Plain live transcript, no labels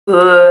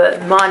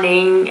Good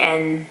morning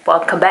and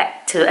welcome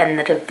back to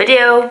another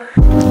video.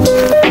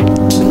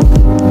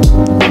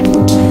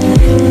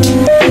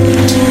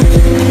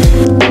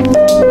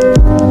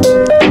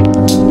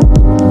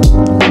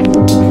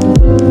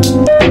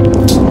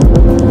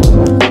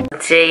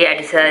 Today I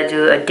decided to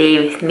do a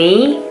day with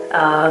me.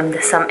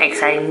 There's some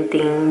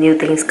exciting new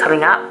things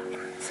coming up.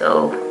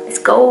 So let's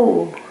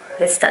go.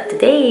 Let's start the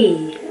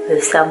day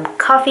with some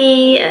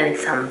coffee and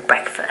some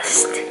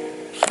breakfast.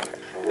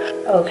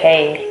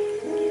 Okay.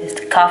 Here's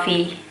the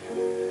coffee.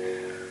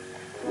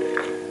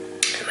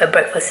 My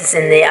breakfast is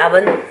in the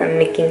oven. I'm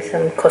making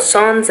some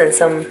croissants and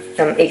some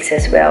eggs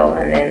as well,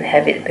 and then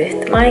have it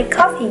with my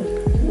coffee.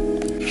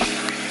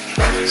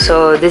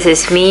 So this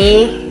is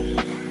me.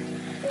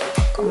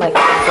 Got my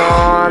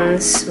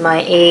croissants,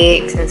 my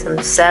eggs, and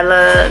some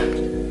salad.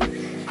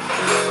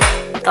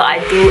 Thought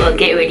I'd do a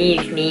get ready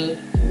with me,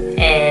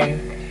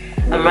 and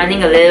I'm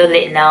running a little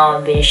late now.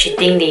 I've been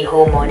shitting the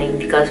whole morning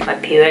because my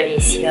period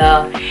is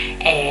here,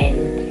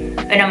 and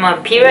when I'm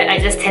on period, I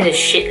just tend to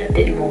shit a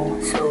bit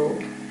more. So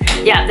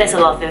yeah, that's a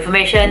lot of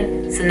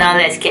information. So now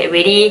let's get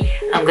ready.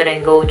 I'm gonna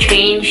go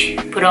change,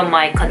 put on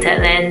my contact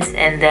lens,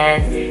 and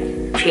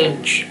then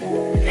change.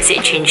 I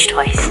said change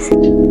twice.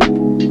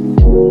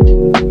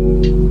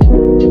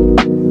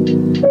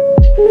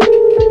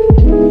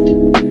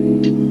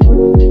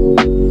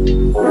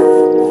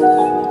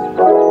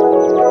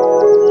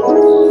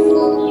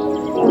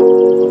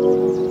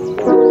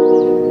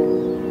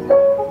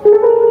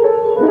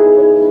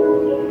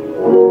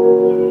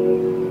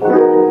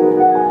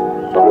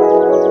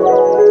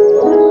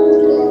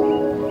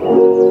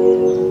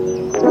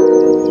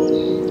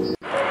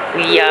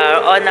 We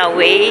are on our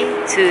way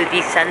to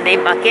the Sunday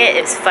market.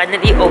 It's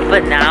finally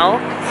open now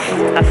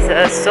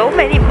after so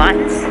many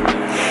months.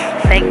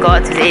 Thank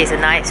God today is a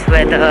nice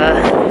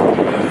weather.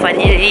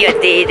 Finally a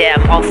day that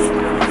I'm off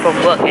from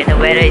work and the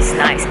weather is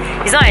nice.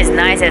 It's not as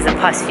nice as the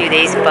past few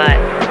days, but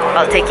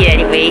I'll take it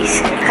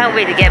anyways. Can't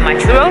wait to get my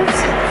churros.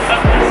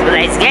 So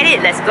let's get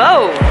it, let's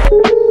go!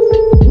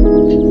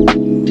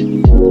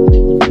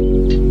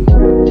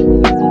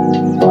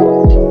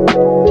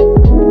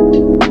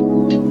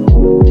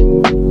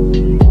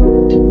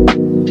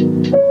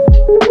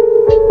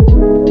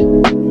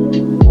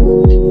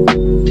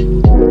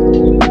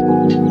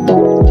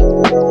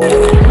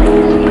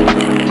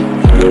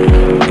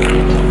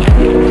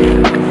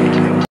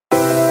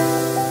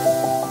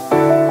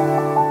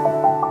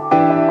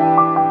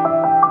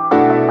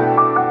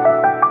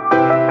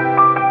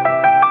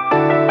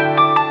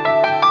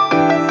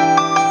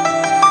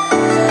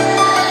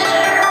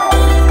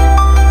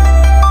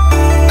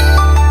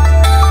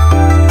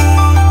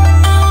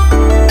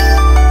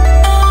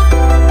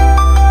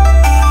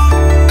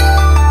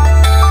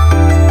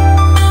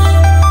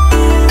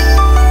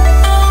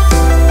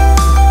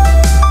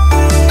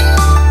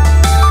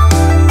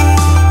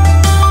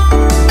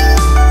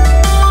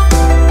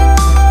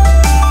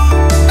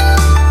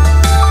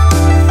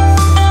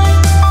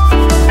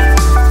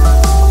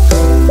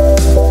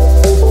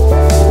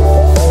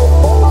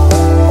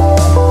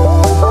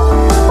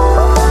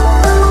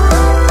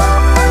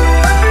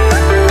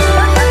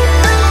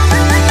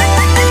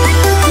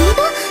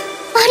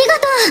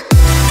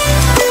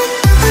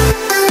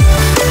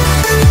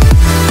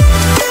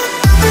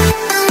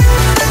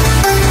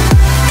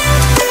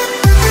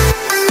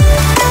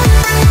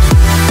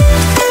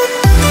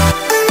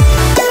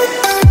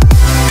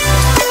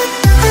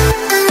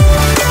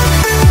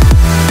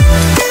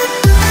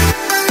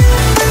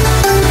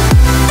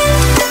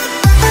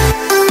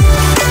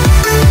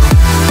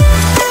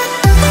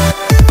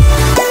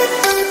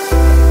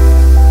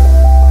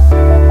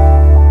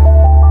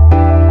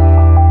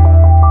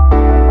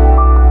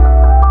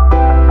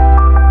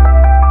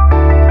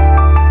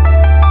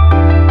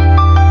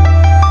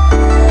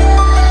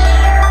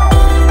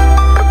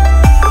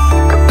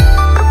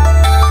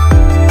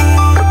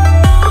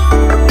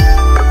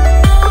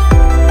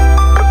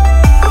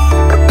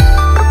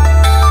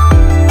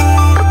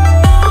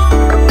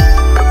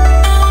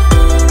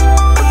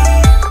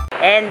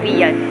 And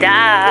we are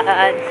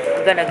done.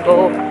 We're gonna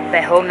go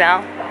back home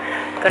now.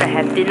 Gonna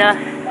have dinner,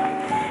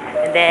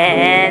 and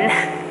then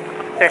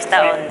gonna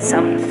start on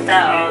some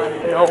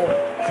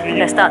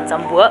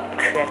work.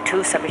 We have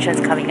 2 submissions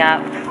coming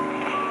up,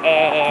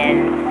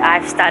 and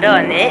I've started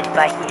on it,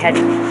 but he has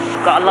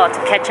got a lot to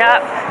catch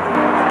up.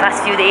 The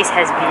past few days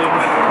has been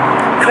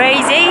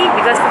crazy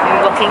because we've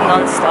been working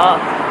non-stop.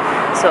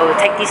 So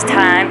take this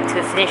time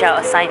to finish our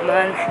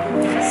assignment,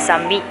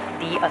 submit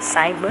the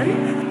assignment,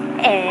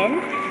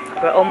 and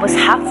we're almost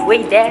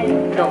halfway there.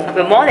 No,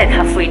 we're more than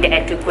halfway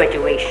there to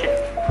graduation.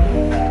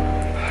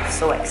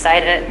 So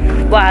excited.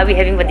 What are we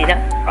having for dinner?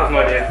 I have no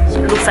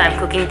idea. Looks like I'm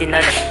cooking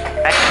dinner,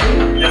 right?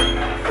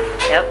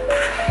 Yep.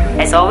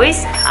 As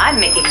always, I'm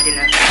making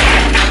dinner.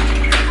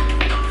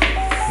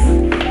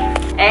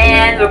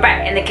 And we're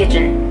back in the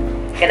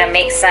kitchen. Gonna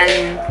make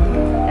some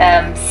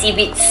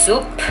seaweed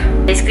soup.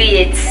 Basically,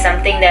 it's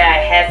something that I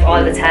have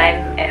all the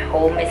time at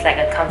home. It's like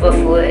a comfort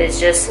food. It's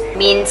just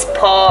minced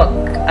pork,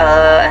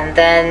 and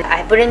then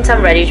I put in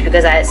some radish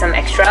because I had some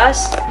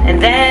extras.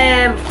 And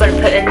then I'm gonna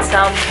put in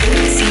some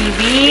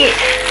seaweed.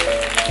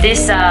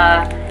 This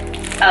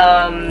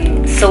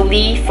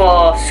solely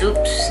for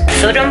soups.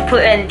 So don't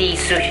put in the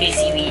sushi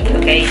seaweed,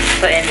 okay? Just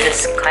put in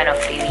this kind of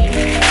seaweed.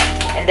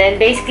 And then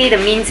basically the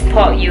minced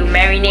pork, you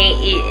marinate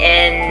it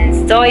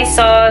in soy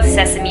sauce,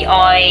 sesame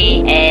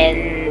oil,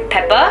 and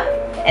pepper.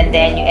 And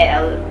then you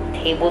add a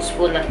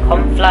tablespoon of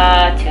corn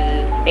flour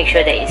to make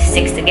sure that it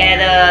sticks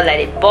together. Let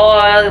it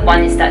boil.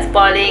 Once it starts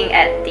boiling,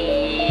 add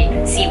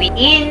the seaweed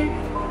in,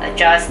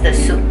 adjust the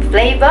soup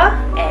flavor,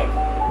 and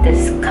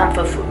this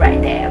comfort food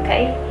right there,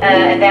 okay?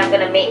 And then I'm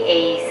gonna make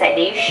a side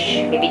dish,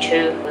 maybe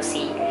two, we'll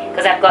see.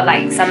 Because I've got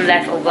like some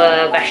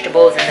leftover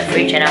vegetables in the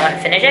fridge and I want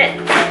to finish it.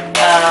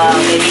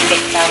 Maybe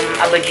make some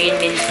aubergine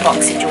minced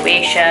pork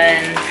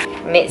situation.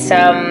 Made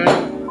some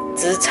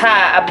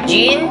zhicha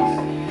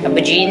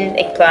aubergine,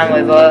 eggplant,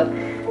 whatever.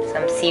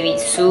 Some seaweed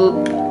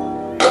soup.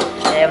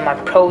 And my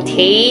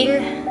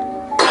protein.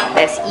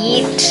 Let's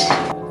eat.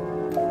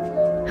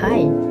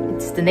 Hi,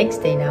 it's the next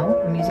day now.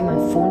 I'm using my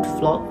phone to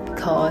vlog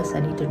because I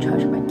need to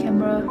charge my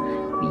camera.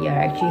 We are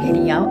actually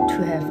heading out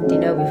to have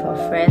dinner with our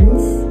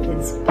friends.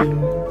 It's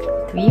been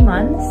 3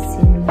 months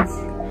since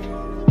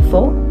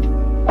 4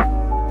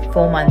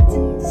 months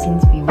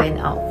since we went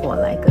out for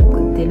like a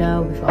good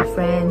dinner with our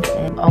friends,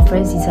 and our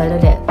friends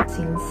decided that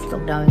since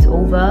lockdown is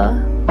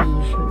over,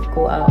 we should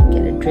go out,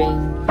 get a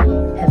drink,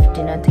 have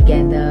dinner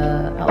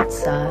together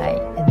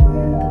outside in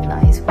the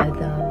nice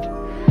weather.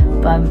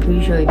 But I'm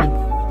pretty sure it'll be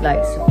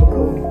like super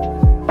cold.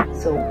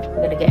 So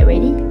we're gonna get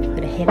ready, we're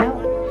gonna head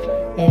out,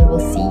 and we'll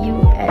see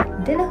you at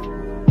dinner.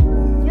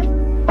 Yep.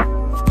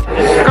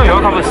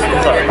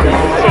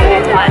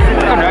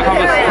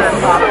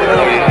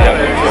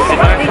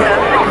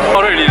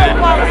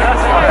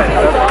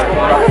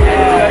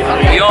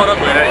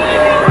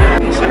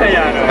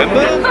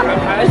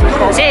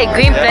 Is it a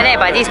green planet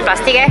but this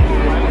plastic eh?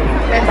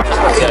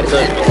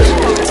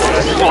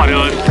 Wow, the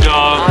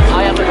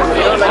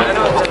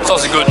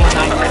sauce is good.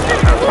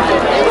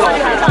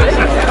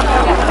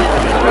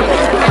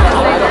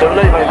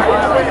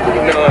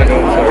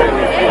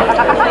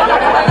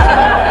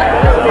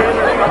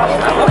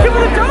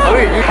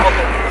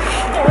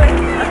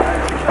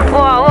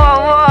 Wow.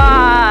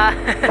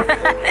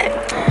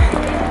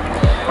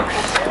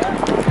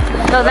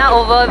 So now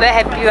over, very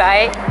happy,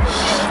 right?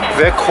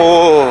 Very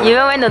cold. You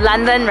even went to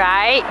London,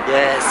 right?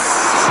 Yes,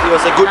 it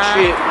was a good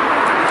trip.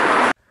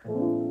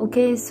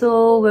 Okay,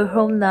 so we're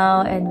home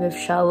now and we've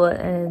showered,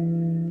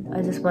 and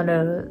I just want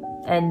to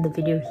end the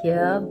video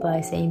here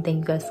by saying thank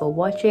you guys for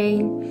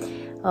watching.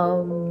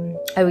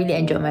 I really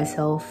enjoyed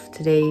myself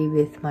today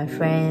with my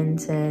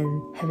friends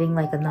and having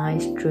like a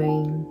nice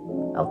drink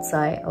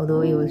outside,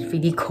 although it was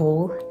really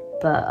cold.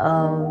 But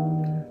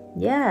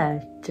yeah,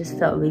 just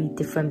felt really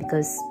different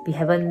because we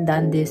haven't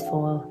done this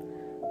for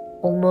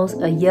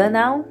almost a year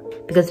now,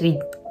 because we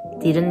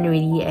didn't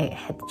really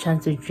have the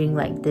chance to drink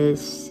like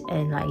this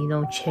and like, you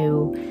know,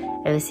 chill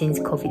ever since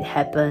COVID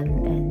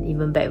happened. And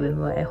even back when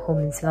we were at home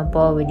in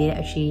Singapore, we didn't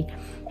actually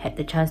had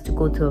the chance to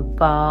go to a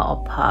bar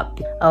or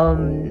pub.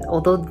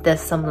 Although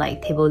there's some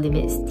like table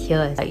limits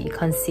here, like you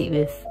can't sit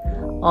with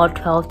all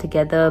 12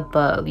 together,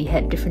 but we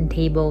had different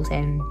tables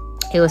and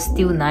it was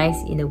still nice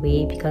in a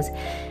way because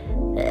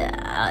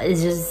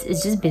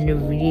it's just been a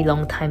really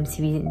long time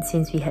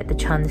since we had the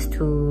chance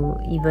to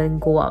even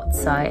go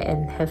outside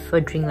and have a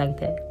drink like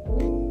that.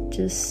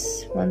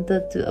 Just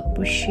wanted to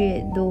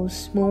appreciate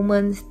those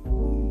moments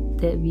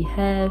that we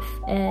have,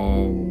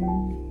 and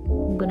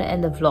I'm gonna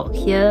end the vlog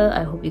here.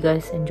 I hope you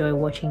guys enjoy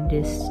watching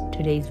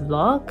today's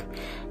vlog,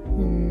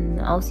 and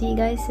I'll see you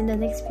guys in the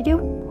next video,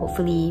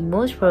 hopefully,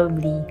 most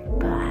probably.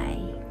 Bye.